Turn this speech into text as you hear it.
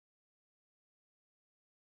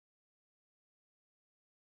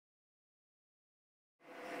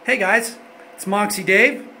Hey guys, it's Moxy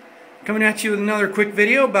Dave coming at you with another quick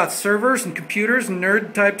video about servers and computers and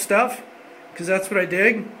nerd type stuff, because that's what I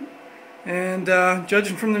dig. And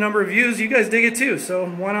judging from the number of views, you guys dig it too, so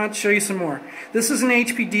why not show you some more. This is an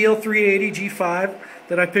HP DL380 G5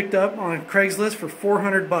 that I picked up on Craigslist for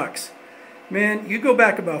 400 bucks. Man, you go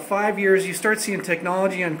back about 5 years, you start seeing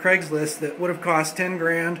technology on Craigslist that would have cost 10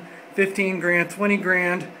 grand, 15 grand, 20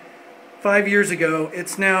 grand. 5 years ago,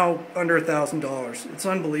 it's now under $1,000. It's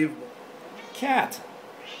unbelievable. Cat,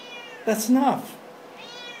 that's enough.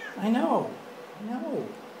 I know.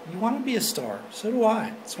 You want to be a star. So do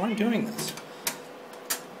I. That's why I'm doing this.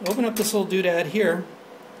 Open up this little doodad here.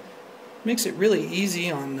 Makes it really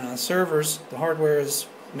easy on servers. The hardware is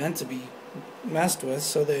meant to be messed with,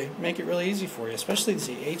 so they make it really easy for you. Especially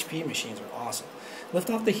the HP machines are awesome.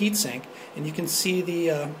 Lift off the heatsink, and you can see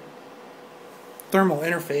the thermal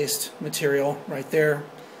interfaced material right there.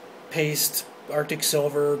 Paste, Arctic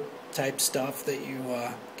silver type stuff that you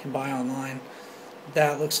can buy online.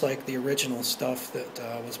 That looks like the original stuff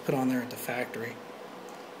that was put on there at the factory.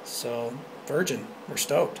 So, virgin, we're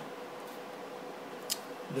stoked.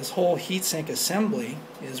 This whole heatsink assembly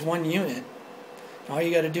is one unit. All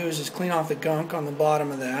you got to do is just clean off the gunk on the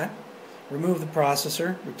bottom of that, remove the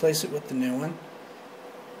processor, replace it with the new one,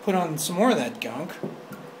 put on some more of that gunk,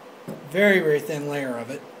 very, very thin layer of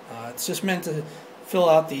it. It's just meant to fill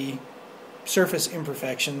out the surface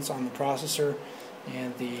imperfections on the processor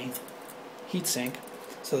and the heatsink,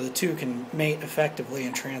 so the two can mate effectively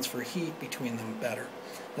and transfer heat between them better.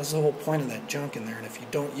 That's the whole point of that junk in there, and if you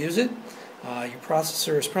don't use it, your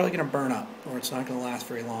processor is probably going to burn up, or it's not going to last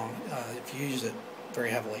very long if you use it very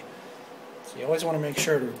heavily. So you always want to make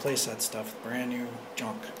sure to replace that stuff with brand new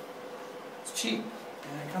junk. It's cheap,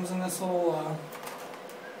 and it comes in this little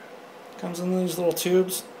comes in these little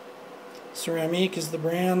tubes. Ceramique is the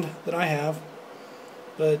brand that I have,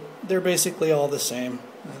 but they're basically all the same.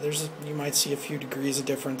 You might see a few degrees of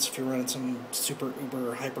difference if you're running some super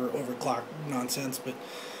uber hyper overclock nonsense, but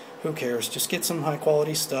who cares? Just get some high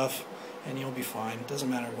quality stuff and you'll be fine. It doesn't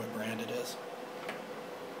matter what brand it is.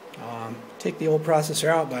 Take the old processor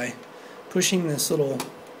out by pushing this little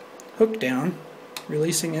hook down,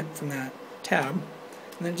 releasing it from that tab, and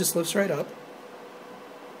then it just lifts right up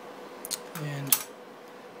and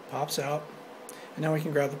pops out, and now we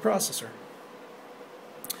can grab the processor.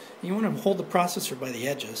 You want to hold the processor by the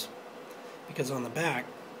edges, because on the back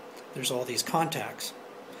there's all these contacts.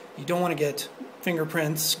 You don't want to get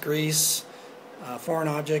fingerprints, grease, foreign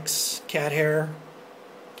objects, cat hair.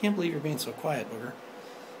 Can't believe you're being so quiet, booger.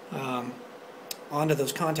 Onto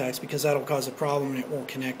those contacts, because that'll cause a problem and it won't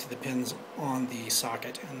connect to the pins on the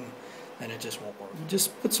socket, and then it just won't work.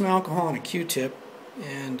 Just put some alcohol on a Q-tip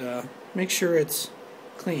and make sure it's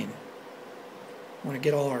clean. We want to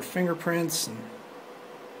get all our fingerprints and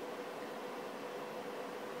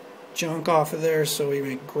junk off of there so we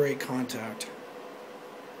make great contact.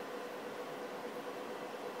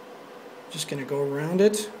 Just going to go around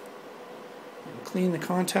it and clean the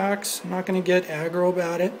contacts. I'm not going to get aggro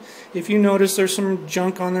about it. If you notice there's some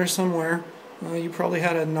junk on there somewhere, you probably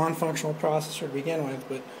had a non-functional processor to begin with,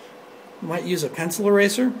 but you might use a pencil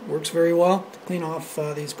eraser. Works very well to clean off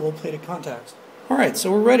these gold-plated contacts. Alright,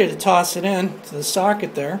 so we're ready to toss it in to the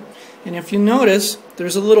socket there. And if you notice,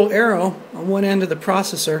 there's a little arrow on one end of the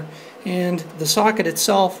processor, and the socket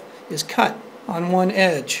itself is cut on one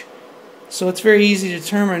edge. So it's very easy to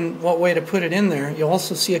determine what way to put it in there. You'll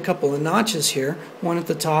also see a couple of notches here, one at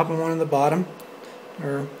the top and one at the bottom,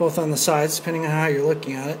 or both on the sides, depending on how you're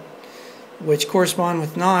looking at it, which correspond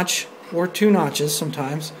with notch, or two notches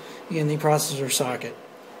sometimes, in the processor socket.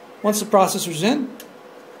 Once the processor's in,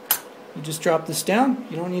 you just drop this down.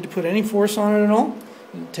 You don't need to put any force on it at all.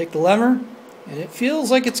 You take the lever, and it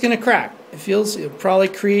feels like it's going to crack. It'll probably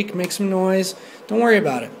creak, make some noise. Don't worry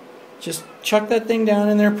about it. Just chuck that thing down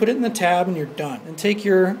in there, put it in the tab, and you're done. And take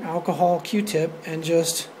your alcohol Q-tip and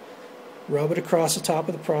just rub it across the top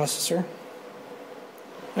of the processor.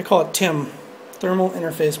 I call it TIM, thermal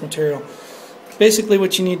interface material. Basically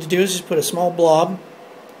what you need to do is just put a small blob,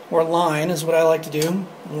 or line is what I like to do,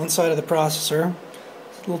 on one side of the processor.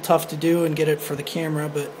 It's a little tough to do and get it for the camera,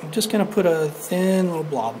 but I'm just going to put a thin little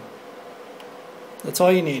blob. That's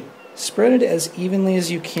all you need. Spread it as evenly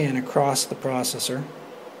as you can across the processor.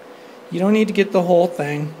 You don't need to get the whole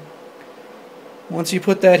thing. Once you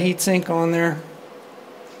put that heatsink on there,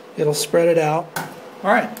 it'll spread it out.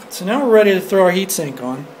 Alright, so now we're ready to throw our heatsink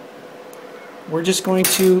on. We're just going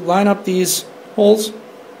to line up these holes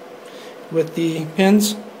with the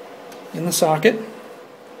pins in the socket.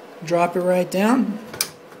 Drop it right down.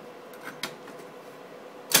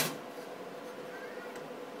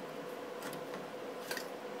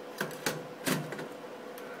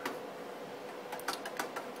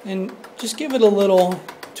 and just give it a little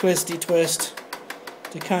twisty twist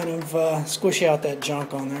to kind of squish out that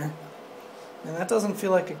junk on there. And that doesn't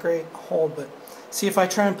feel like a great hold, but see, if I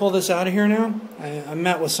try and pull this out of here now, I'm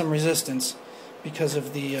met with some resistance because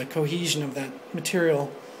of the cohesion of that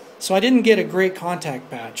material. So I didn't get a great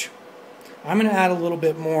contact patch. I'm going to add a little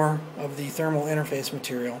bit more of the thermal interface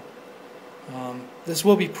material. This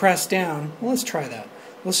will be pressed down. Well, let's try that.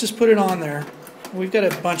 Let's just put it on there. We've got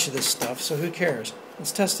a bunch of this stuff, so who cares?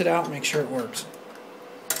 Let's test it out and make sure it works.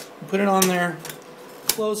 Put it on there.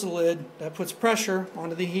 Close the lid. That puts pressure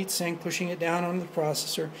onto the heatsink, pushing it down onto the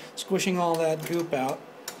processor, squishing all that goop out,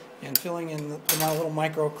 and filling in the little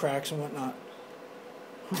micro cracks and whatnot.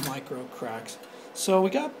 Micro cracks. So we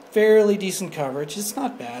got fairly decent coverage. It's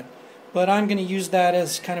not bad, but I'm going to use that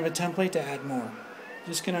as kind of a template to add more.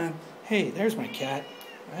 Just gonna, hey, there's my cat.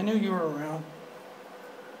 I knew you were around.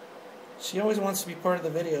 She always wants to be part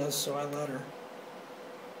of the videos, so I let her.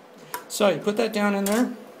 So you put that down in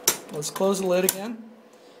there. Let's close the lid again.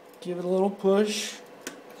 Give it a little push,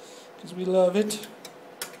 because we love it.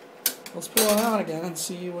 Let's pull it out again and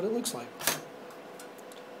see what it looks like.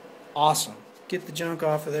 Awesome. Get the junk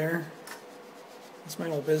off of there. That's my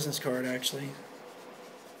old business card, actually.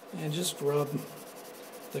 And just rub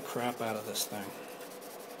the crap out of this thing.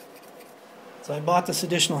 So I bought this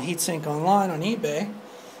additional heatsink online on eBay,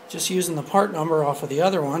 just using the part number off of the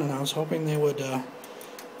other one, and I was hoping they would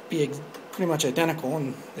be pretty much identical,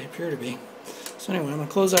 and they appear to be. So anyway, I'm going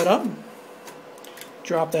to close that up,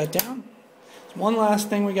 drop that down. There's one last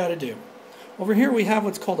thing we got to do. Over here we have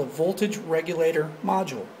what's called a voltage regulator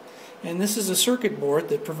module, and this is a circuit board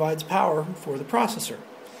that provides power for the processor,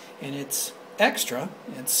 and it's extra,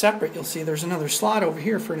 it's separate. You'll see there's another slot over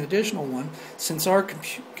here for an additional one. Since our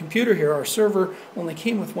computer here, our server, only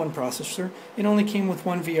came with one processor, it only came with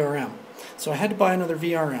one VRM. So I had to buy another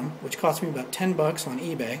VRM, which cost me about 10 bucks on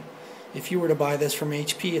eBay. If you were to buy this from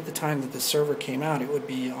HP at the time that the server came out, it would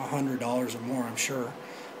be $100 or more, I'm sure.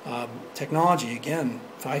 Technology, again,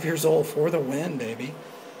 5 years old for the win, baby.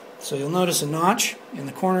 So you'll notice a notch in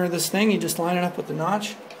the corner of this thing. You just line it up with the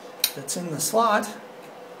notch that's in the slot.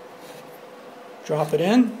 Drop it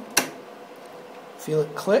in, feel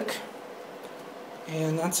it click,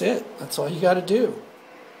 and that's it. That's all you got to do.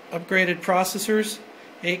 Upgraded processors,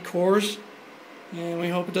 8 cores, and we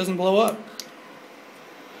hope it doesn't blow up.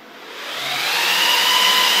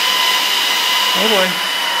 Oh boy.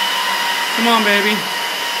 Come on, baby.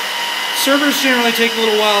 Servers generally take a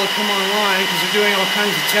little while to come online because they're doing all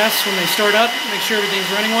kinds of tests when they start up, make sure everything's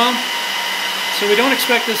running well. So we don't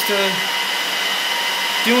expect this to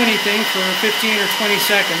do anything for 15 or 20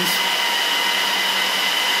 seconds,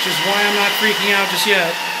 which is why I'm not freaking out just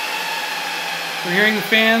yet. We're hearing the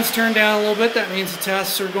fans turn down a little bit. That means the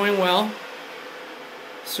tests are going well.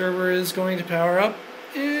 Server is going to power up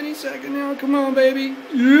any second now. Come on, baby.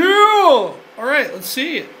 Yeah! Alright, let's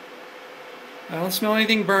see it. I don't smell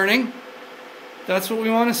anything burning. That's what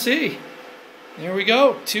we want to see. There we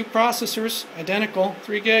go. 2 processors, identical,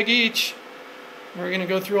 3 gig each. We're going to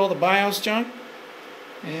go through all the BIOS junk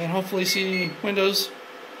and hopefully see Windows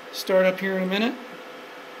start up here in a minute.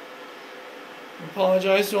 I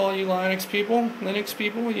apologize to all you Linux people, Unix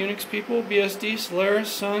people, BSD,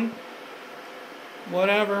 Solaris, Sun,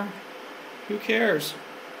 whatever. Who cares?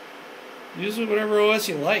 Use whatever OS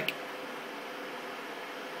you like.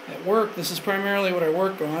 At work, this is primarily what I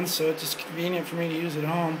work on, so it's just convenient for me to use at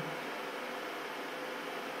home.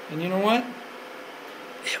 And you know what?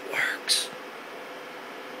 It works.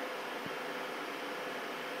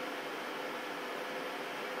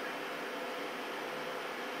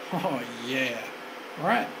 Oh yeah.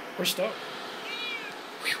 Alright, we're stoked.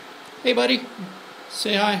 Hey buddy,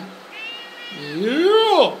 say hi.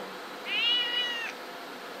 Yeah!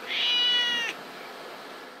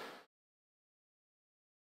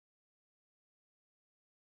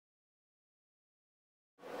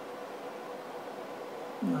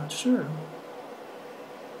 Not sure.